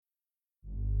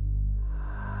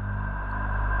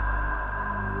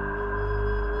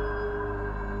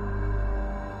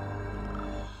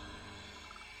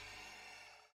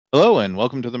Hello, and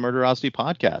welcome to the Murderosity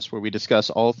Podcast, where we discuss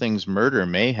all things murder,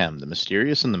 mayhem, the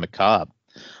mysterious, and the macabre.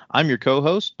 I'm your co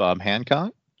host, Bob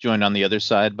Hancock, joined on the other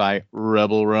side by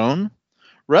Rebel Roan.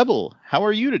 Rebel, how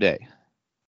are you today?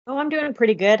 Oh, I'm doing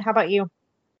pretty good. How about you?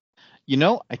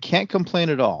 I can't complain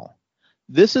at all.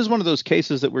 This is one of those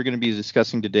cases that we're going to be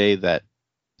discussing today that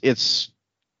it's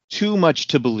too much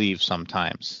to believe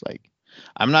sometimes.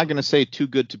 I'm not going to say too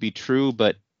good to be true,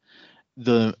 but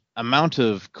the amount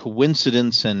of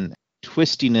coincidence and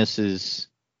twistiness is,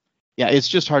 yeah, it's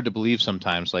just hard to believe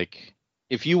sometimes.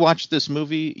 If you watch this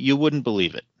movie, you wouldn't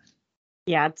believe it.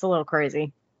 Yeah, it's a little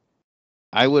crazy.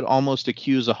 I would almost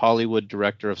accuse a Hollywood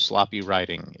director of sloppy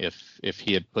writing if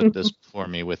he had put this before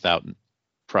me without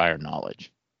prior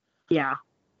knowledge. Yeah.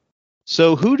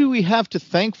 So who do we have to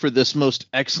thank for this most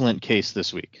excellent case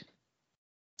this week?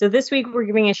 So this week we're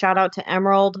giving a shout out to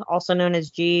Emerald, also known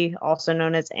as G, also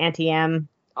known as Auntie M.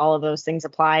 All of those things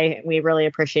apply. We really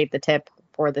appreciate the tip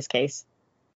for this case.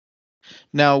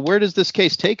 Now, where does this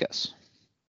case take us?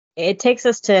 It takes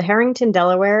us to Harrington,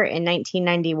 Delaware in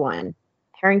 1991.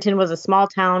 Harrington was a small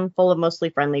town full of mostly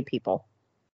friendly people.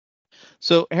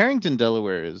 So Harrington,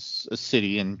 Delaware is a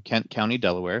city in Kent County,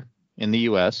 Delaware, in the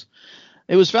U.S.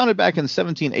 It was founded back in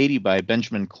 1780 by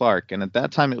Benjamin Clark, and at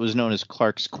that time it was known as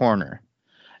Clark's Corner.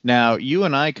 Now, you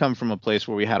and I come from a place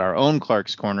where we had our own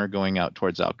Clark's Corner going out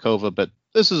towards Alcova, but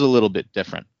this is a little bit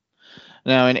different.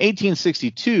 Now, in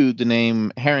 1862, the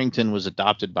name Harrington was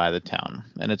adopted by the town,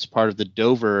 and it's part of the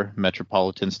Dover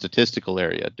Metropolitan Statistical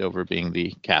Area, Dover being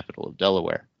the capital of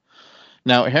Delaware.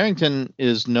 Now, Harrington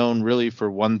is known really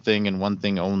for one thing and one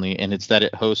thing only, and it's that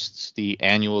it hosts the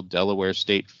annual Delaware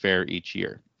State Fair each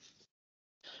year.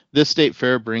 This state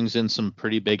fair brings in some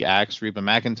pretty big acts. Reba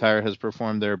McEntire has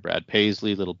performed there, Brad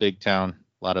Paisley, Little Big Town,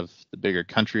 a lot of the bigger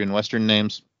country and western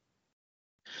names.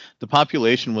 The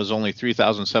population was only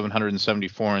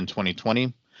 3,774 in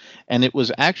 2020, and it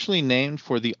was actually named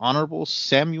for the Honorable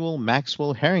Samuel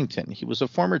Maxwell Harrington. He was a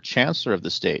former chancellor of the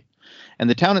state, and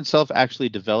the town itself actually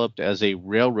developed as a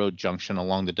railroad junction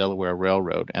along the Delaware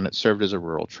Railroad, and it served as a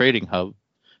rural trading hub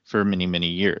for many, many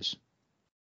years.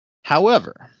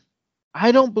 However,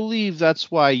 I don't believe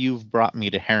that's why you've brought me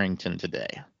to Harrington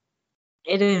today.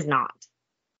 It is not.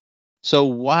 So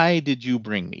why did you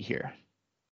bring me here?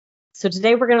 So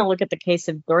today we're going to look at the case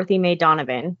of Dorothy Mae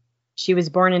Donovan. She was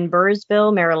born in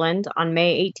Burrsville, Maryland on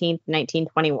May 18th,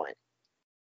 1921.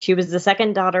 She was the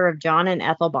second daughter of John and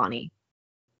Ethel Bonney.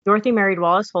 Dorothy married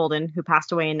Wallace Holden, who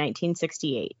passed away in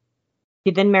 1968.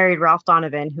 She then married Ralph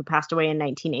Donovan, who passed away in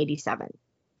 1987.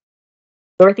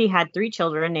 Dorothy had 3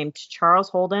 children named Charles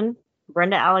Holden,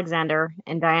 Brenda Alexander,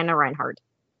 and Diana Reinhardt.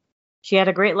 She had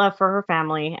a great love for her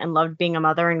family and loved being a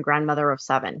mother and grandmother of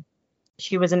 7.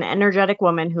 She was an energetic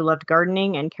woman who loved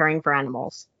gardening and caring for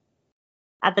animals.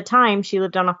 At the time, she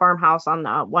lived on a farmhouse on the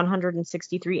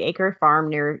 163-acre farm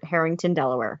near Harrington,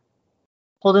 Delaware.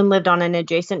 Holden lived on an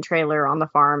adjacent trailer on the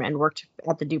farm and worked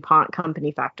at the DuPont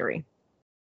Company factory.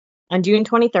 On June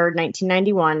 23,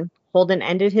 1991, Holden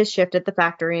ended his shift at the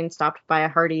factory and stopped by a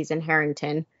Hardee's in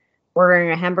Harrington, ordering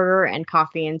a hamburger and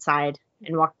coffee inside,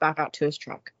 and walked back out to his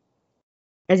truck.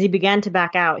 As he began to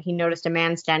back out, he noticed a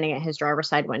man standing at his driver's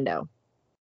side window.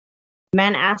 The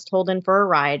man asked Holden for a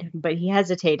ride, but he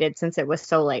hesitated since it was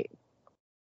so late.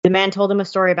 The man told him a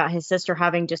story about his sister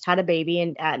having just had a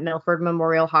baby at Milford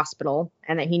Memorial Hospital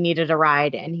and that he needed a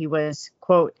ride and he was,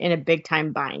 quote, in a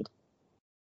big-time bind.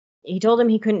 He told him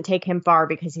he couldn't take him far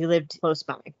because he lived close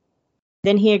by.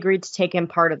 Then he agreed to take him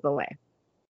part of the way.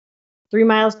 3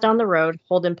 miles down the road,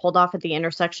 Holden pulled off at the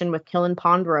intersection with Killen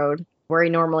Pond Road, where he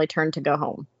normally turned to go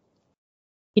home.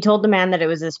 He told the man that it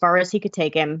was as far as he could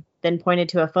take him, then pointed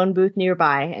to a phone booth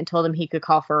nearby and told him he could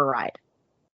call for a ride.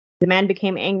 The man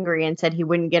became angry and said he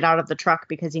wouldn't get out of the truck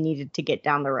because he needed to get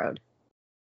down the road.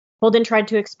 Holden tried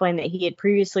to explain that he had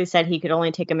previously said he could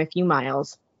only take him a few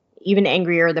miles. Even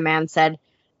angrier, the man said,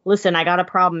 "Listen, I got a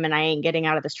problem and I ain't getting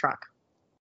out of this truck."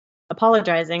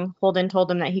 Apologizing, Holden told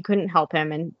him that he couldn't help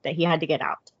him and that he had to get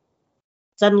out.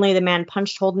 Suddenly, the man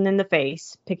punched Holden in the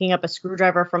face, picking up a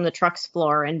screwdriver from the truck's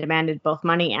floor and demanded both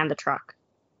money and the truck.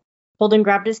 Holden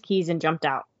grabbed his keys and jumped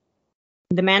out.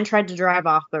 The man tried to drive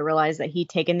off but realized that he'd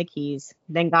taken the keys,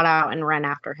 then got out and ran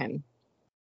after him.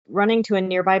 Running to a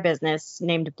nearby business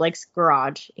named Blake's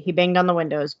Garage, he banged on the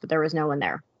windows, but there was no one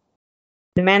there.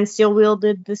 The man still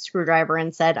wielded the screwdriver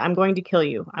and said, "I'm going to kill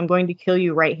you. I'm going to kill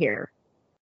you right here."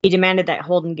 He demanded that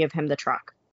Holden give him the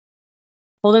truck.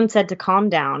 Holden said to calm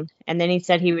down, and then he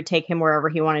said he would take him wherever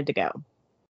he wanted to go.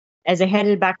 As they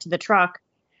headed back to the truck,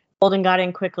 Holden got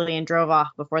in quickly and drove off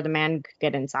before the man could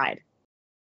get inside.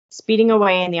 Speeding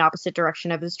away in the opposite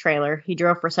direction of his trailer, he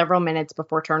drove for several minutes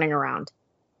before turning around.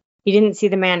 He didn't see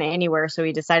the man anywhere, so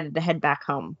he decided to head back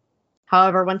home.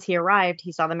 However, once he arrived,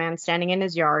 he saw the man standing in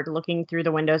his yard looking through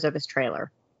the windows of his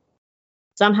trailer.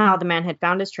 Somehow, the man had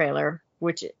found his trailer,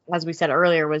 which, as we said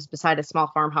earlier, was beside a small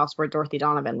farmhouse where Dorothy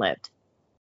Donovan lived.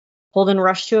 Holden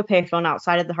rushed to a payphone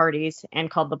outside of the Hardys and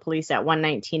called the police at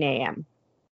 1:19 a.m.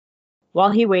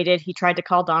 While he waited, he tried to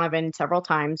call Donovan several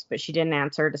times, but she didn't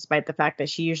answer, despite the fact that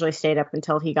she usually stayed up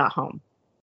until he got home.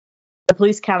 The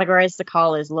police categorized the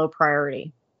call as low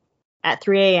priority. At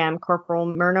 3 a.m., Corporal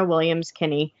Myrna Williams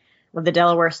Kinney of the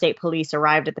Delaware State Police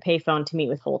arrived at the payphone to meet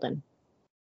with Holden.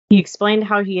 He explained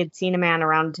how he had seen a man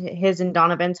around his and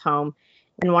Donovan's home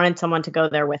and wanted someone to go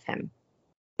there with him.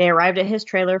 They arrived at his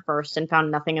trailer first and found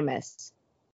nothing amiss.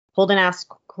 Holden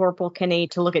asked Corporal Kinney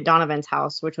to look at Donovan's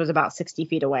house, which was about 60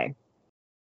 feet away.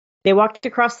 They walked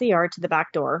across the yard to the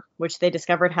back door, which they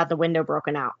discovered had the window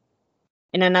broken out.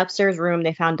 In an upstairs room,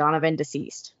 they found Donovan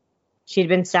deceased. She had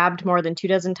been stabbed more than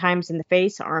 24 times in the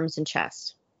face, arms, and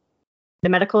chest. The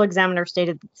medical examiner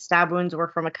stated that the stab wounds were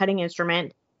from a cutting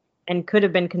instrument and could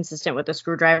have been consistent with a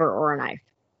screwdriver or a knife.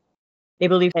 They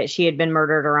believed that she had been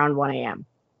murdered around 1 a.m.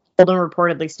 Holden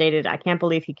reportedly stated, "I can't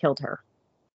believe he killed her."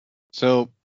 So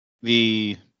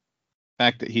the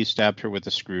fact that he stabbed her with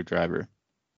a screwdriver,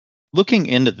 looking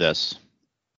into this,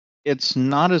 it's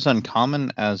not as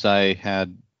uncommon as I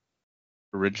had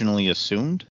originally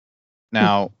assumed.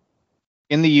 Now,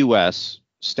 in the U.S.,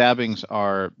 stabbings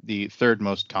are the third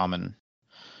most common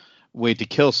way to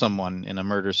kill someone in a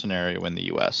murder scenario in the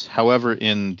U.S. However,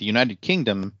 in the United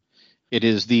Kingdom, it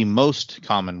is the most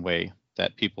common way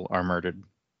that people are murdered.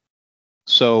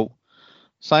 So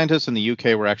scientists in the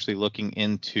UK were actually looking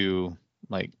into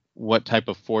like what type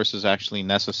of force is actually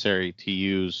necessary to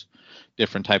use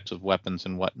different types of weapons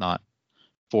and whatnot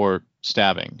for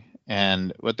stabbing.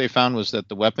 And what they found was that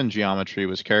the weapon geometry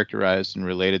was characterized and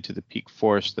related to the peak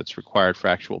force that's required for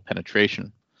actual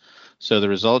penetration. So the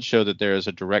results show that there is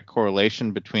a direct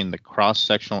correlation between the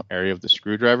cross-sectional area of the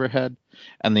screwdriver head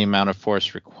and the amount of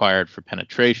force required for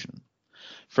penetration.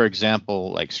 For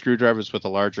example, like screwdrivers with a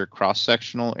larger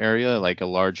cross-sectional area, like a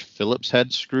large Phillips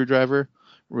head screwdriver,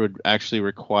 would actually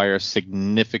require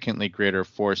significantly greater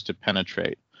force to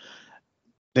penetrate.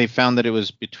 They found that it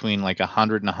was between like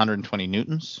 100 and 120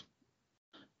 newtons,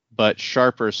 but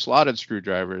sharper slotted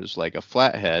screwdrivers like a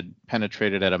flathead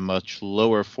penetrated at a much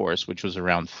lower force, which was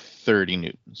around 30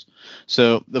 newtons.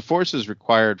 So the forces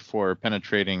required for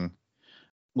penetrating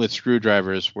with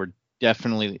screwdrivers were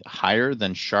definitely higher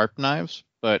than sharp knives,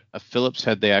 but a Phillips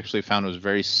head they actually found was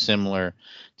very similar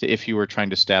to if you were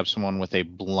trying to stab someone with a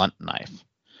blunt knife.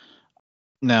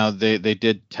 Now, they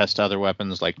did test other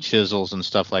weapons like chisels and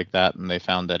stuff like that, and they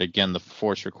found that, again, the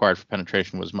force required for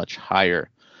penetration was much higher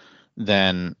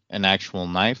than an actual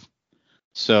knife.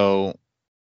 So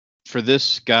for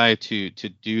this guy to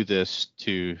do this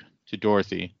to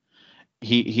Dorothy,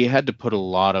 he had to put a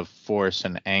lot of force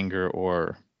and anger,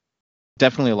 or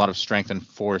definitely a lot of strength and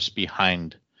force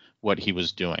behind what he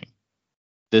was doing.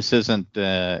 This isn't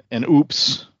an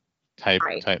oops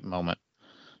type moment.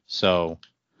 So,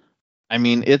 I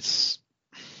mean, it's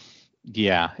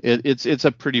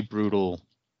a pretty brutal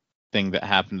thing that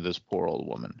happened to this poor old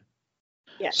woman.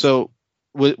 Yes. So,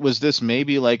 was this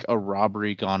maybe like a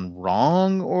robbery gone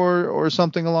wrong, or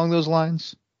something along those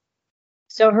lines?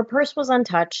 So her purse was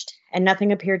untouched, and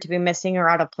nothing appeared to be missing or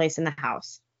out of place in the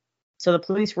house. So the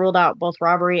police ruled out both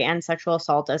robbery and sexual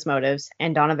assault as motives,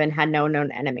 and Donovan had no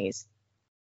known enemies.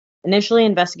 Initially,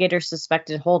 investigators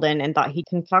suspected Holden and thought he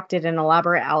concocted an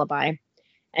elaborate alibi,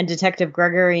 and Detective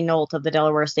Gregory Nolt of the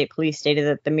Delaware State Police stated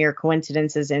that the mere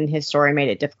coincidences in his story made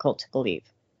it difficult to believe.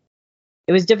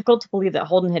 It was difficult to believe that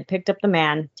Holden had picked up the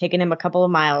man, taken him a couple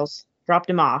of miles, dropped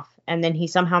him off, and then he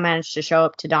somehow managed to show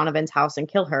up to Donovan's house and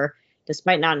kill her,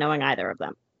 despite not knowing either of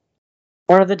them.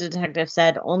 One of the detectives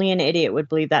said, "Only an idiot would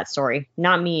believe that story,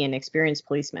 not me, an experienced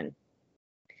policeman."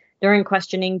 During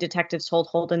questioning, detectives told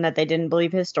Holden that they didn't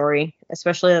believe his story,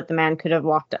 especially that the man could have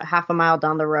walked half a mile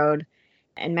down the road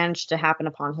and managed to happen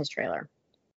upon his trailer.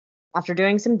 After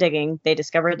doing some digging, they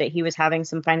discovered that he was having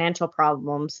some financial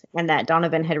problems and that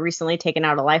Donovan had recently taken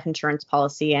out a life insurance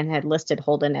policy and had listed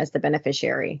Holden as the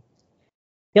beneficiary.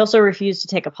 He also refused to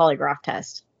take a polygraph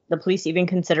test. The police even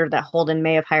considered that Holden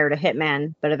may have hired a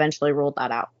hitman, but eventually ruled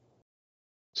that out.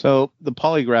 So the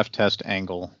polygraph test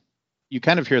angle, you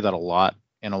kind of hear that a lot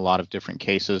in a lot of different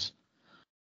cases.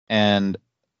 And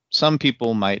some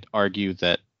people might argue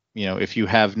that, if you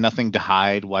have nothing to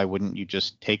hide, why wouldn't you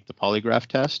just take the polygraph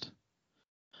test?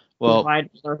 Well,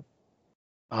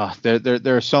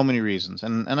 there are so many reasons,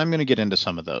 and I'm going to get into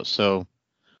some of those. So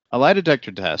a lie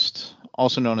detector test,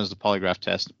 also known as the polygraph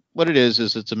test, What it is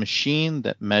it's a machine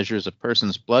that measures a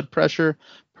person's blood pressure,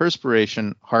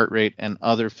 perspiration, heart rate, and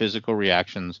other physical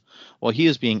reactions while he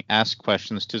is being asked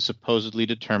questions to supposedly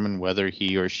determine whether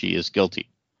he or she is guilty.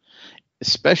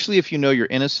 Especially if you know you're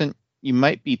innocent, you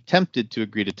might be tempted to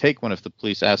agree to take one if the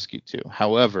police ask you to.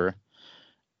 However,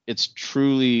 it's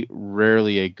truly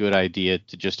rarely a good idea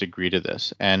to just agree to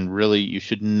this. And really, you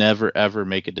should never, ever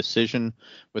make a decision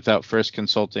without first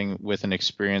consulting with an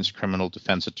experienced criminal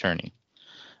defense attorney.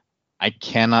 I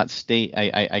cannot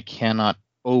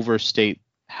overstate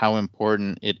how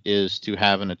important it is to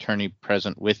have an attorney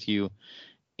present with you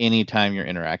anytime you're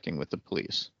interacting with the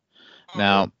police.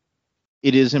 Now,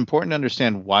 it is important to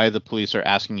understand why the police are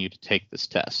asking you to take this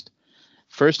test.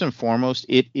 First and foremost,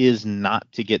 it is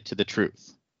not to get to the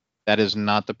truth. That is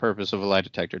not the purpose of a lie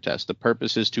detector test. The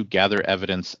purpose is to gather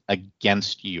evidence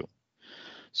against you.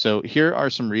 So here are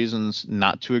some reasons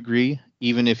not to agree,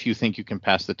 even if you think you can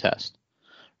pass the test.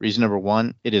 Reason number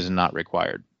one, it is not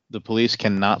required. The police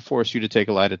cannot force you to take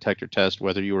a lie detector test,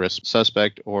 whether you are a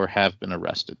suspect or have been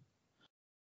arrested.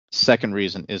 Second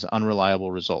reason is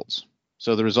unreliable results.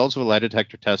 So the results of a lie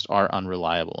detector test are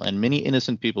unreliable, and many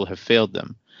innocent people have failed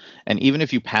them. And even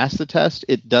if you pass the test,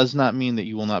 it does not mean that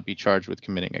you will not be charged with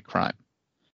committing a crime.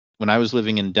 When I was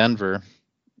living in Denver,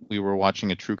 we were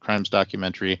watching a true crimes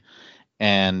documentary,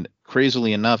 and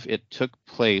crazily enough,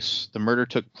 the murder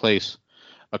took place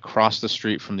across the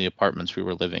street from the apartments we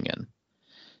were living in.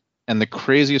 And the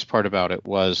craziest part about it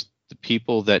was the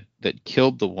people that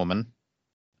killed the woman,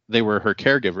 they were her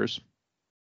caregivers,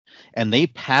 and they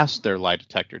passed their lie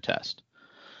detector test.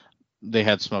 They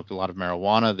had smoked a lot of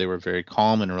marijuana. They were very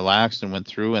calm and relaxed and went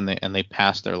through, and they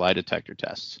passed their lie detector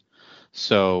tests.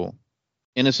 So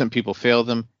innocent people fail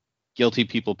them, guilty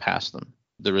people pass them.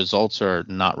 The results are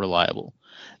not reliable.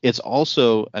 It's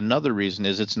also another reason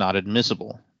is it's not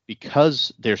admissible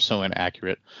because they're so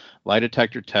inaccurate. Lie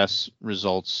detector test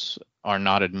results are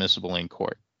not admissible in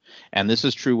court. And this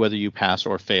is true whether you pass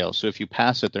or fail. So if you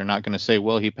pass it, they're not going to say,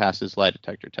 well, he passed his lie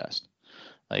detector test.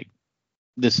 Like,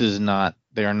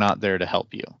 they are not there to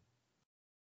help you.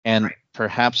 And right.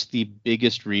 Perhaps the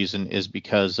biggest reason is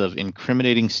because of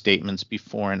incriminating statements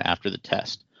before and after the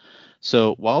test.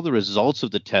 So while the results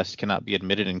of the test cannot be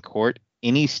admitted in court,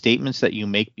 any statements that you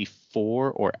make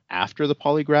before or after the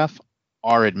polygraph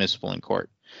are admissible in court.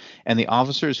 And the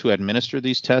officers who administer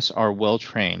these tests are well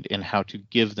trained in how to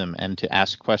give them and to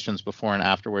ask questions before and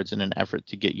afterwards in an effort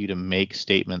to get you to make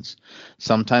statements,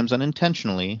 sometimes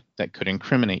unintentionally, that could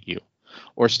incriminate you,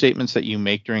 or statements that you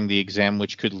make during the exam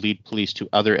which could lead police to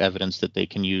other evidence that they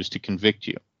can use to convict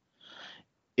you.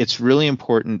 It's really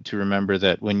important to remember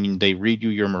that when they read you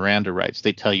your Miranda rights,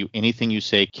 they tell you anything you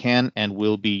say can and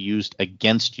will be used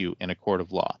against you in a court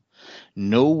of law.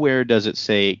 Nowhere does it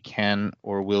say can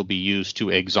or will be used to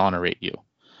exonerate you.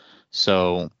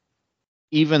 So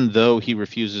even though he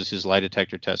refuses his lie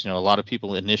detector test, a lot of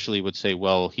people initially would say,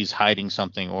 well, he's hiding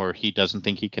something or he doesn't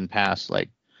think he can pass. Like,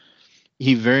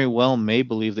 he very well may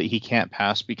believe that he can't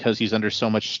pass because he's under so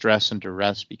much stress and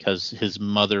duress because his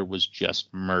mother was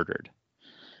just murdered.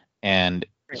 And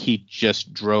he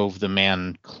just drove the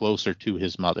man closer to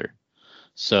his mother.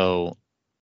 So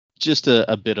just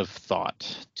a bit of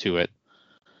thought to it.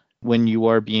 When you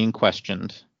are being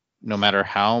questioned, no matter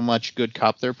how much good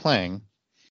cop they're playing,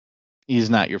 he's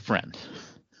not your friend.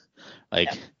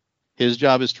 His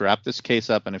job is to wrap this case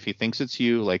up, and if he thinks it's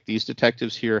you, like these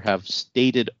detectives here have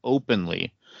stated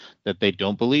openly that they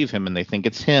don't believe him and they think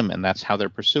it's him, and that's how they're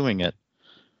pursuing it,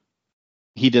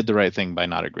 he did the right thing by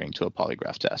not agreeing to a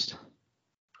polygraph test.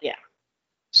 Yeah.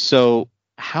 So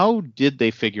how did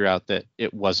they figure out that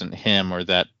it wasn't him or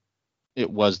that it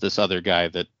was this other guy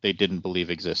that they didn't believe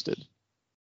existed?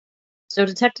 So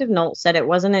Detective Nolt said it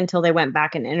wasn't until they went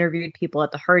back and interviewed people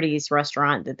at the Hardee's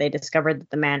restaurant that they discovered that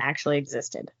the man actually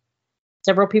existed.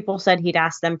 Several people said he'd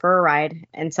asked them for a ride,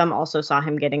 and some also saw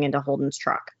him getting into Holden's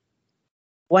truck.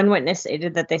 One witness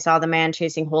stated that they saw the man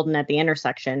chasing Holden at the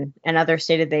intersection, and others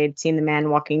stated they had seen the man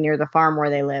walking near the farm where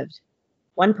they lived.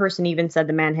 One person even said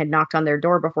the man had knocked on their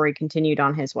door before he continued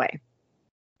on his way.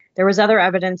 There was other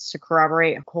evidence to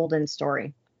corroborate Holden's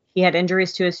story. He had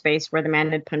injuries to his face where the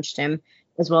man had punched him,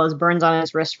 as well as burns on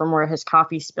his wrist from where his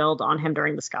coffee spilled on him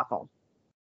during the scuffle.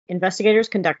 Investigators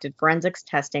conducted forensics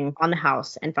testing on the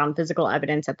house and found physical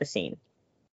evidence at the scene.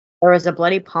 There was a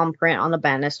bloody palm print on the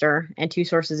banister and 2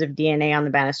 sources of DNA on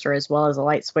the banister, as well as a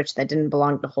light switch that didn't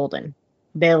belong to Holden.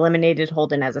 They eliminated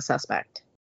Holden as a suspect.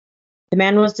 The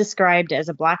man was described as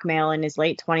a black male in his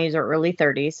late 20s or early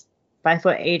 30s,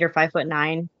 5'8" or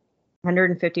 5'9",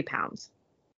 150 pounds.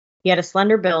 He had a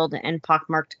slender build and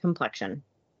pockmarked complexion.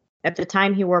 At the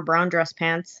time, he wore brown dress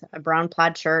pants, a brown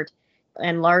plaid shirt,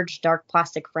 and large, dark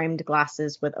plastic framed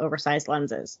glasses with oversized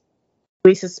lenses.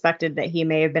 Police suspected that he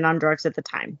may have been on drugs at the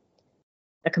time.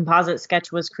 A composite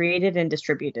sketch was created and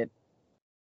distributed.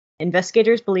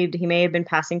 Investigators believed he may have been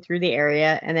passing through the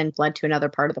area and then fled to another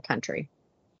part of the country.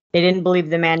 They didn't believe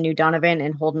the man knew Donovan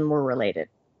and Holden were related.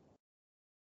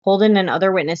 Holden and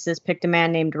other witnesses picked a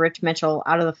man named Rich Mitchell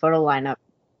out of the photo lineup.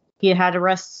 He had had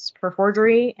arrests for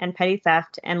forgery and petty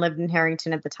theft and lived in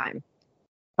Harrington at the time.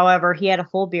 However, he had a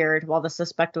full beard while the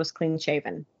suspect was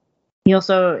clean-shaven. He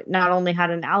also not only had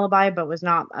an alibi, but was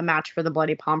not a match for the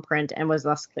bloody palm print and was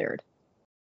thus cleared.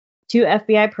 Two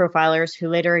FBI profilers who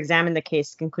later examined the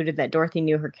case concluded that Dorothy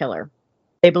knew her killer.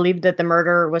 They believed that the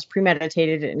murder was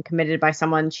premeditated and committed by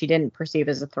someone she didn't perceive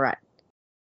as a threat.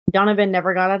 Donovan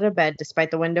never got out of bed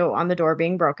despite the window on the door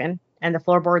being broken, and the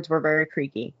floorboards were very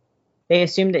creaky. They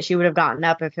assumed that she would have gotten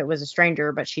up if it was a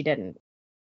stranger, but she didn't.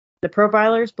 The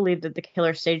profilers believed that the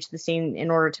killer staged the scene in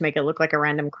order to make it look like a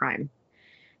random crime.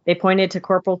 They pointed to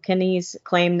Corporal Kinney's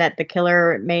claim that the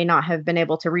killer may not have been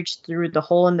able to reach through the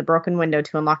hole in the broken window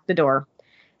to unlock the door,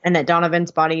 and that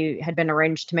Donovan's body had been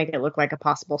arranged to make it look like a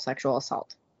possible sexual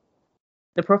assault.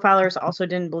 The profilers also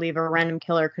didn't believe a random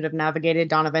killer could have navigated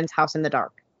Donovan's house in the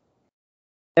dark.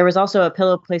 There was also a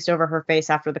pillow placed over her face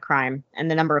after the crime, and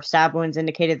the number of stab wounds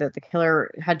indicated that the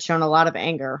killer had shown a lot of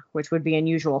anger, which would be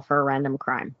unusual for a random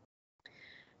crime.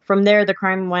 From there, the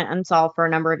crime went unsolved for a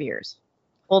number of years.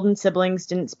 Holden's siblings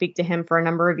didn't speak to him for a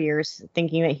number of years,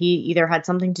 thinking that he either had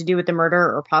something to do with the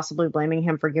murder or possibly blaming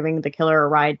him for giving the killer a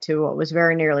ride to what was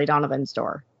very nearly Donovan's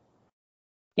door.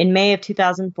 In May of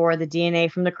 2004, the DNA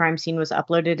from the crime scene was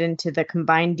uploaded into the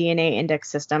Combined DNA Index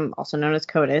System, also known as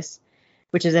CODIS,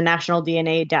 which is a national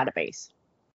DNA database.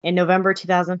 In November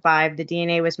 2005, the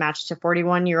DNA was matched to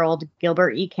 41-year-old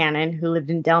Gilbert E. Cannon, who lived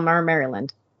in Delmar,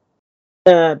 Maryland.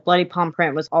 The bloody palm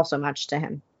print was also matched to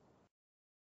him.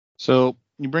 So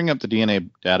you bring up the DNA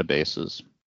databases.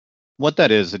 What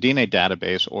that is, a DNA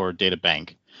database or data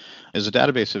bank, is a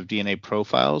database of DNA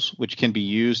profiles which can be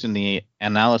used in the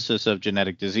analysis of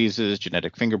genetic diseases,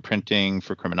 genetic fingerprinting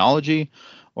for criminology,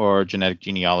 or genetic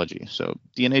genealogy. So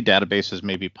DNA databases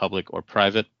may be public or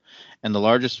private, and the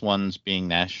largest ones being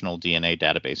national DNA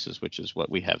databases, which is what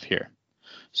we have here.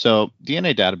 So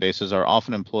DNA databases are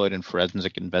often employed in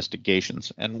forensic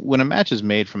investigations, and when a match is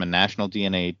made from a national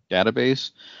DNA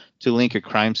database to link a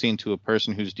crime scene to a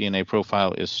person whose DNA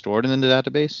profile is stored in the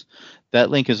database, that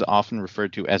link is often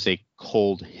referred to as a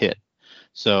cold hit.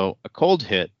 So a cold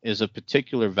hit is a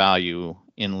particular value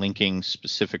in linking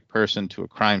specific person to a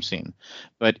crime scene,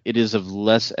 but it is of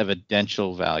less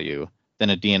evidential value than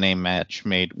a DNA match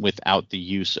made without the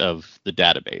use of the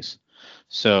database.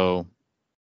 So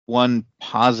one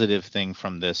positive thing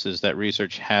from this is that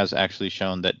research has actually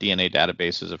shown that DNA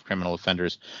databases of criminal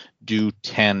offenders do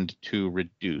tend to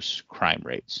reduce crime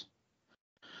rates.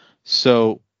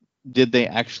 So did they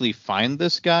actually find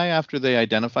this guy after they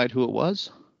identified who it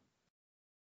was?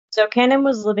 So Cannon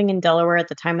was living in Delaware at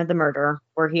the time of the murder,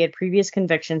 where he had previous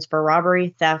convictions for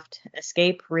robbery, theft,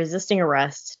 escape, resisting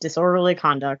arrest, disorderly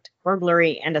conduct,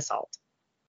 burglary, and assault.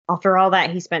 After all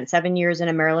that, he spent 7 years in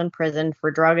a Maryland prison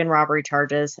for drug and robbery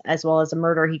charges, as well as a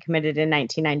murder he committed in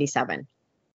 1997.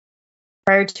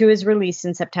 Prior to his release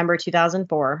in September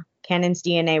 2004, Cannon's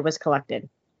DNA was collected.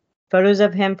 Photos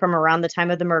of him from around the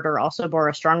time of the murder also bore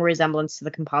a strong resemblance to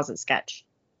the composite sketch.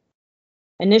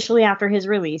 Initially, after his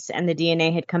release and the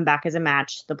DNA had come back as a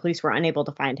match, the police were unable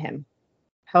to find him.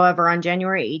 However, on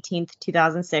January 18,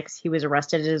 2006, he was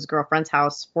arrested at his girlfriend's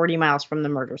house 40 miles from the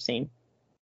murder scene.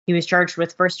 He was charged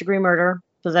with first-degree murder,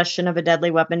 possession of a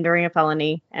deadly weapon during a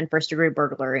felony, and first-degree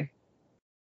burglary.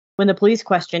 When the police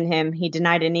questioned him, he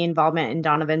denied any involvement in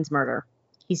Donovan's murder.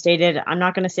 He stated, "I'm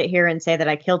not going to sit here and say that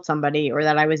I killed somebody or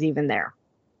that I was even there."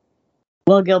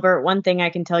 "Well, Gilbert, one thing I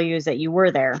can tell you is that you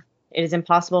were there. It is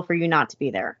impossible for you not to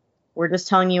be there. We're just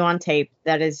telling you on tape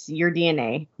that is your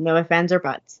DNA, no ifs, ands, or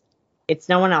buts. It's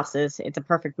no one else's. It's a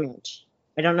perfect match.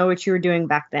 I don't know what you were doing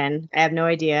back then. I have no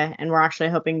idea, and we're actually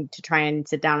hoping to try and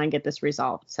sit down and get this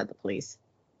resolved," said the police.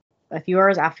 A few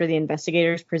hours after the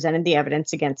investigators presented the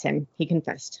evidence against him, he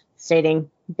confessed, stating,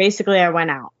 "Basically, I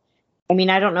went out.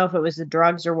 I don't know if it was the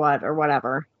drugs or what or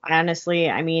whatever. I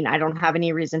don't have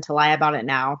any reason to lie about it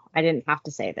now. I didn't have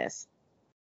to say this."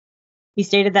 He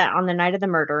stated that on the night of the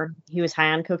murder, he was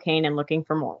high on cocaine and looking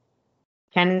for more.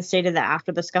 Cannon stated that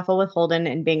after the scuffle with Holden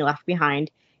and being left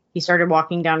behind, he started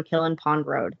walking down Killen Pond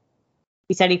Road.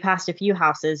 He said he passed a few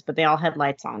houses, but they all had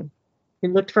lights on. He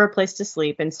looked for a place to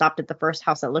sleep and stopped at the first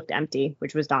house that looked empty,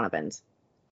 which was Donovan's.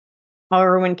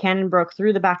 However, when Cannon broke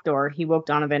through the back door, he woke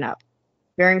Donovan up.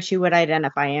 Fearing she would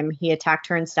identify him, he attacked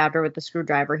her and stabbed her with the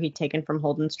screwdriver he'd taken from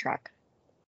Holden's truck.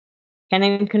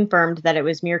 Kennan confirmed that it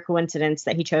was mere coincidence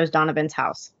that he chose Donovan's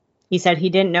house. He said he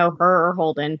didn't know her or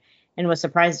Holden and was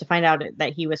surprised to find out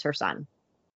that he was her son.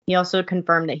 He also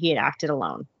confirmed that he had acted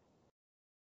alone.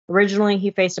 Originally,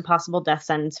 he faced a possible death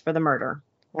sentence for the murder.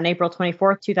 On April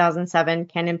 24, 2007,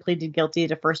 Kennan pleaded guilty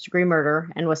to first-degree murder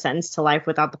and was sentenced to life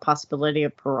without the possibility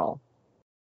of parole.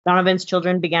 Donovan's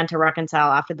children began to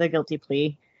reconcile after the guilty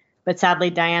plea, but sadly,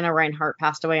 Diana Reinhardt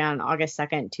passed away on August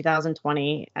 2nd,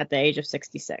 2020, at the age of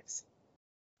 66.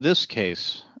 This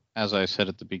case, as I said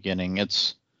at the beginning,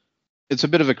 it's a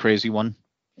bit of a crazy one.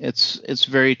 It's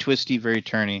very twisty, very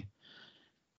turny.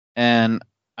 And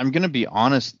I'm going to be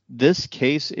honest, this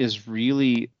case is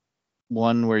really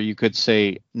one where you could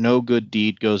say no good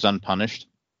deed goes unpunished.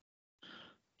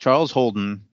 Charles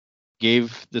Holden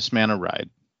gave this man a ride.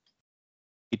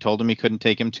 He told him he couldn't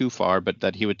take him too far, but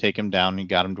that he would take him down. He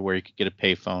got him to where he could get a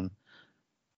payphone.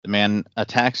 The man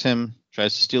attacks him,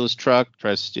 tries to steal his truck,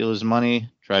 tries to steal his money,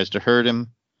 tries to hurt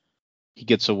him. He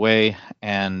gets away,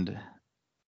 and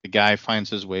the guy finds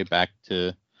his way back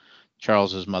to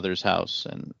Charles's mother's house,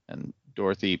 and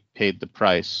Dorothy paid the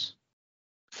price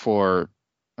for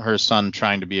her son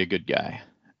trying to be a good guy.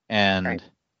 And Right.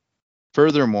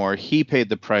 Furthermore, he paid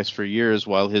the price for years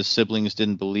while his siblings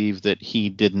didn't believe that he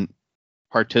didn't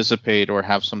participate or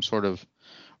have some sort of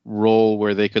role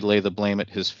where they could lay the blame at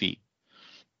his feet.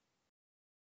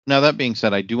 Now, that being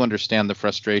said, I do understand the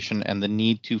frustration and the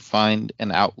need to find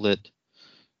an outlet,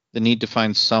 the need to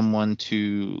find someone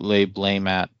to lay blame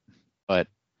at, but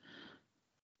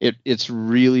it's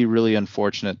really, really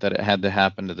unfortunate that it had to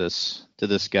happen to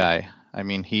this guy. I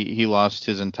mean, he lost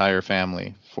his entire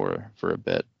family for a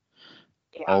bit,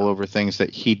 all over things that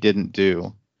he didn't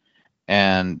do.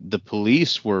 And the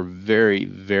police were very,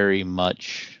 very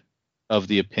much of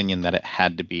the opinion that it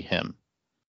had to be him.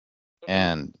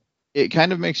 And it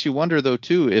kind of makes you wonder, though,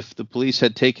 too, if the police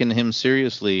had taken him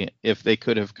seriously, if they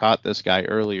could have caught this guy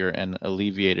earlier and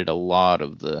alleviated a lot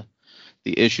of the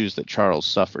issues that Charles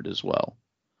suffered as well.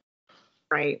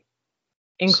 Right.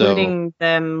 Including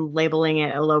them labeling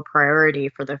it a low priority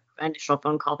for the initial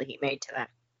phone call that he made to them.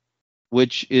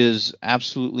 Which is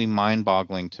absolutely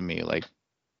mind-boggling to me. Like,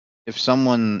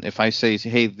 if I say,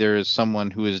 hey, there is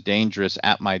someone who is dangerous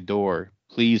at my door,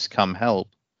 please come help.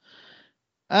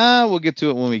 We'll get to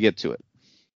it when we get to it.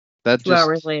 That 2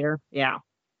 hours later, yeah.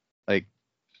 Like,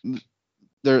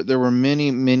 there were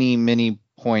many, many, many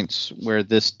points where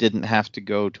this didn't have to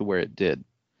go to where it did.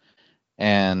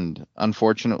 And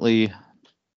unfortunately,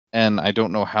 and I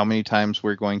don't know how many times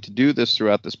we're going to do this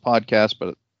throughout this podcast,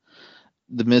 but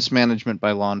the mismanagement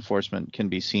by law enforcement can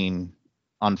be seen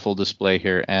on full display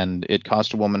here, and it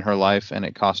cost a woman her life, and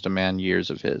it cost a man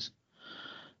years of his.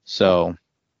 So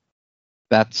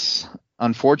that's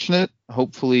unfortunate.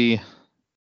 Hopefully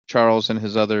Charles and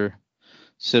his other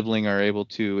sibling are able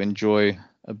to enjoy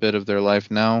a bit of their life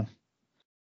now.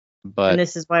 But and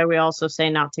this is why we also say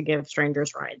not to give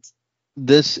strangers rides.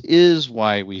 This is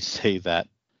why we say that.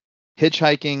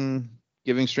 Hitchhiking,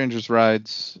 giving strangers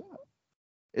rides,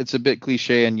 it's a bit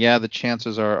cliche, and yeah, the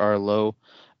chances are low,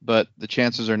 but the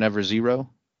chances are never zero.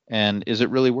 And is it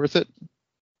really worth it?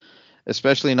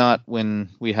 Especially not when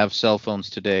we have cell phones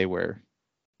today where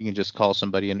you can just call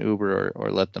somebody an Uber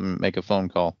or let them make a phone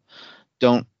call.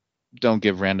 Don't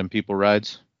give random people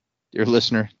rides. Dear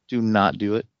listener, do not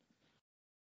do it.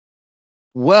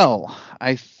 Well,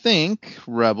 I think,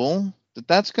 Rebel,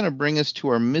 that's going to bring us to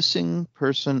our missing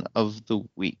person of the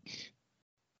week.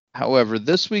 However,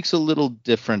 this week's a little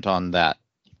different on that.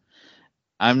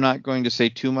 I'm not going to say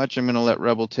too much. I'm going to let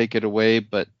Rebel take it away,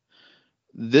 but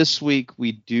this week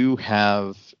we do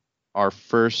have our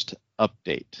first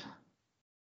update.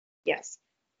 Yes.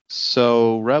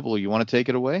 So, Rebel, you want to take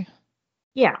it away?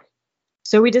 Yeah.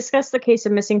 So we discussed the case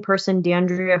of missing person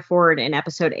DeAndrea Ford in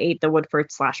episode 8, The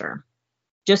Woodford Slasher.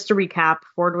 Just to recap,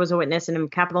 Ford was a witness in a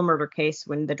capital murder case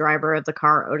when the driver of the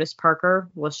car, Otis Parker,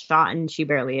 was shot and she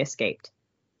barely escaped.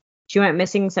 She went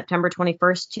missing September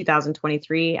 21st,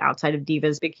 2023, outside of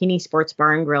Diva's Bikini Sports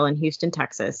Bar and Grill in Houston,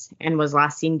 Texas, and was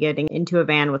last seen getting into a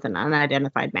van with an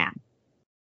unidentified man.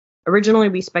 Originally,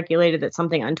 we speculated that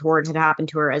something untoward had happened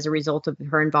to her as a result of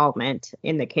her involvement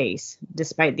in the case,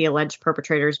 despite the alleged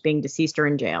perpetrators being deceased or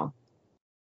in jail.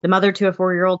 The mother to a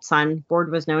 4-year-old son,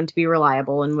 Ford was known to be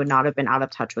reliable and would not have been out of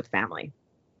touch with family.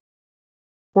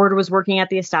 Ford was working at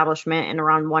the establishment, and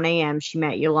around 1 a.m. she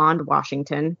met Yolande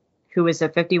Washington, who was a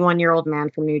 51-year-old man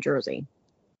from New Jersey.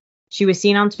 She was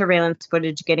seen on surveillance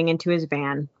footage getting into his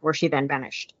van, where she then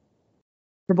vanished.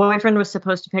 Her boyfriend was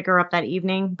supposed to pick her up that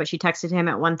evening, but she texted him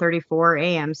at 1:34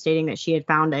 a.m. stating that she had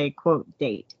found a, quote,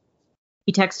 date.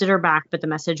 He texted her back, but the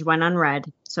message went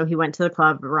unread, so he went to the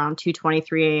club around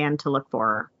 2:23 a.m. to look for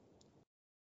her.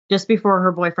 Just before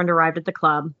her boyfriend arrived at the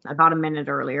club, about a minute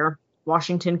earlier,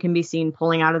 Washington can be seen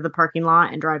pulling out of the parking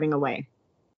lot and driving away.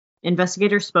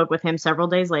 Investigators spoke with him several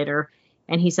days later,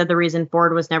 and he said the reason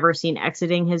Ford was never seen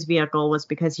exiting his vehicle was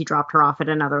because he dropped her off at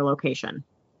another location.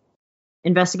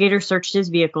 Investigators searched his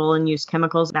vehicle and used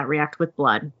chemicals that react with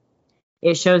blood.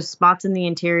 It shows spots in the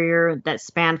interior that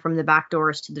span from the back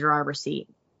doors to the driver's seat.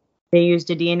 They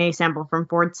used a DNA sample from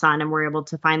Ford's son and were able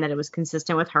to find that it was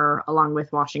consistent with her, along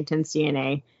with Washington's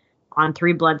DNA, on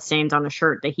 3 blood stains on a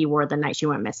shirt that he wore the night she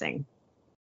went missing.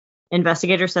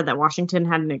 Investigators said that Washington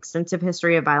had an extensive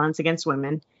history of violence against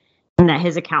women and that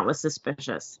his account was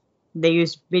suspicious. They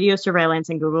used video surveillance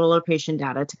and Google location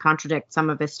data to contradict some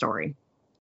of his story.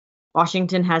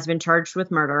 Washington has been charged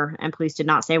with murder, and police did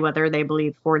not say whether they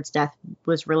believe Ford's death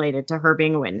was related to her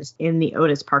being a witness in the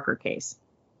Otis Parker case.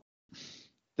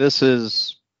 This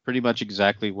is pretty much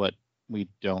exactly what we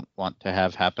don't want to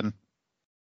have happen.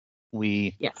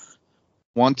 We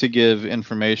want to give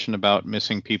information about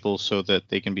missing people so that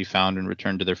they can be found and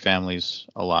returned to their families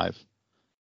alive.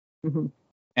 Mm-hmm.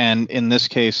 And in this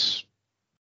case,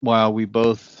 while we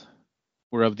both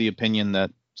were of the opinion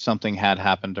that something had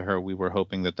happened to her, we were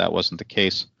hoping that that wasn't the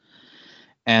case.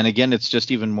 And again, it's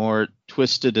just even more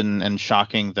twisted and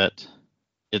shocking that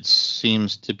it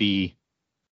seems to be,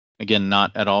 again,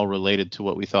 not at all related to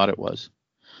what we thought it was.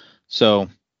 So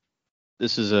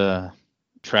this is a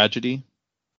tragedy.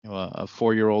 A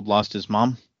 4-year-old lost his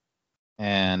mom,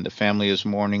 and the family is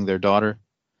mourning their daughter.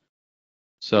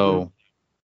 So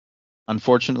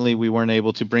unfortunately, we weren't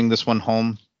able to bring this one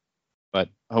home, but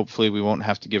hopefully we won't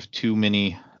have to give too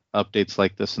many updates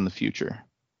like this in the future.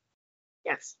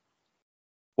 Yes.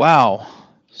 Wow.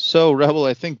 So, Rebel,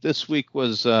 I think this week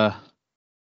was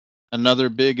another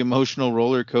big emotional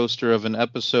roller coaster of an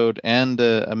episode and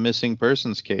a missing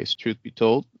persons case, truth be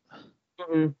told.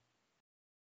 Mm-hmm.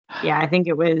 Yeah, I think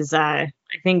it was, I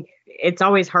think it's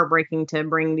always heartbreaking to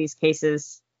bring these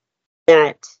cases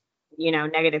that,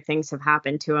 negative things have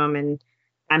happened to them. And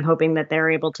I'm hoping that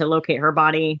they're able to locate her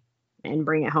body and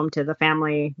bring it home to the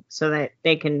family so that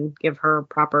they can give her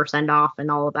proper send off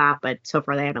and all of that. But so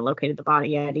far they haven't located the body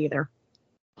yet either.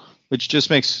 Which just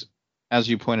makes, as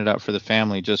you pointed out for the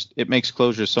family, it makes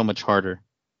closure so much harder.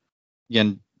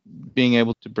 Again, being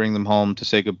able to bring them home to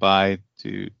say goodbye,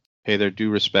 to pay their due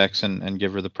respects and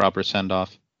give her the proper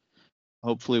send-off.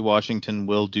 Hopefully Washington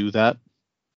will do that.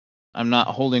 I'm not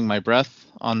holding my breath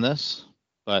on this,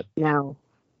 but no,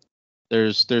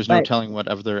 there's no telling what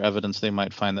other evidence they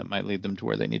might find that might lead them to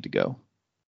where they need to go.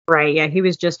 Right, yeah, he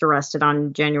was just arrested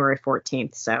on January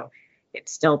 14th, so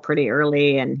it's still pretty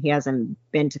early, and he hasn't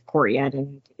been to court yet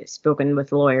and spoken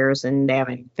with lawyers, and they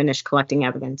haven't finished collecting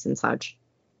evidence and such.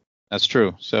 That's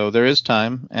true. So there is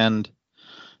time, and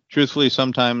truthfully,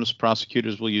 sometimes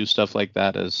prosecutors will use stuff like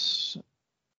that as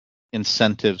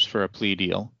incentives for a plea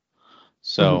deal.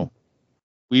 So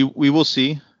we will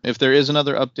see. If there is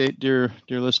another update, dear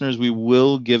listeners, we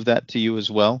will give that to you as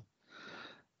well.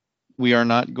 We are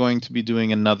not going to be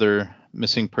doing another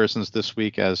missing persons this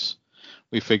week, as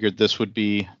we figured this would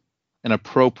be an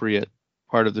appropriate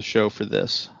part of the show for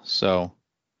this. So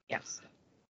yes.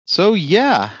 So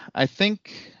yeah, I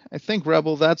think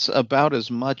Rebel, that's about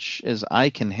as much as I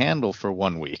can handle for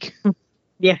 1 week.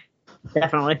 Yeah,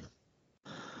 definitely.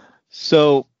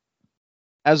 So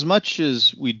as much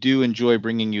as we do enjoy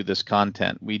bringing you this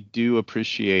content, we do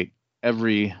appreciate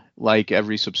every like,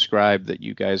 every subscribe that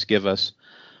you guys give us.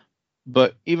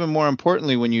 But even more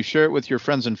importantly, when you share it with your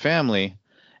friends and family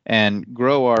and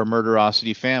grow our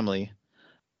Murderosity family,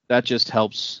 that just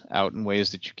helps out in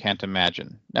ways that you can't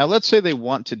imagine. Now, let's say they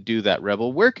want to do that,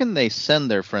 Rebel. Where can they send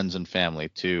their friends and family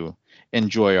to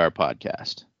enjoy our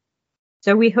podcast?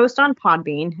 So we host on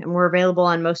Podbean, and we're available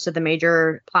on most of the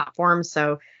major platforms,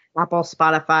 so Apple,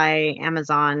 Spotify,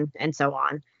 Amazon, and so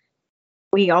on.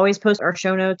 We always post our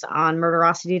show notes on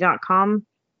murderosity.com.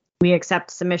 We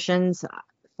accept submissions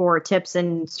for tips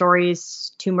and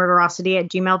stories to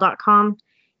murderosity@gmail.com.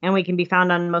 And we can be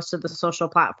found on most of the social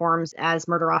platforms as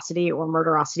Murderosity or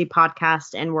Murderosity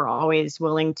Podcast. And we're always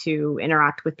willing to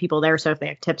interact with people there. So if they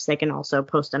have tips, they can also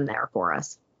post them there for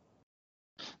us.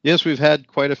 Yes, we've had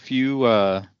quite a few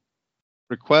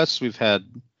requests. We've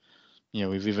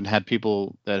even had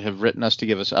people that have written us to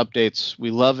give us updates.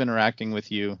 We love interacting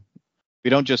with you.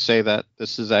 We don't just say that.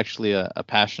 This is actually a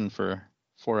passion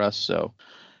for us. So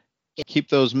keep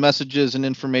those messages and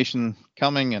information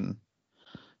coming, and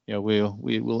we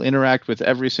will interact with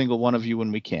every single one of you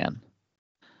when we can.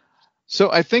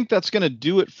 So I think that's going to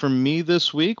do it for me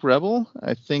this week, Rebel.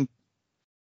 I think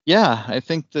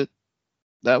that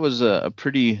That was a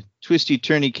pretty twisty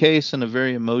turny case and a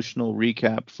very emotional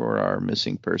recap for our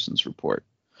missing persons report.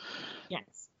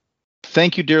 Yes.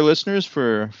 Thank you, dear listeners,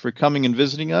 for coming and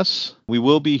visiting us. We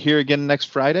will be here again next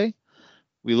Friday.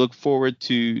 We look forward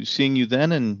to seeing you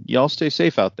then, and y'all stay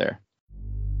safe out there.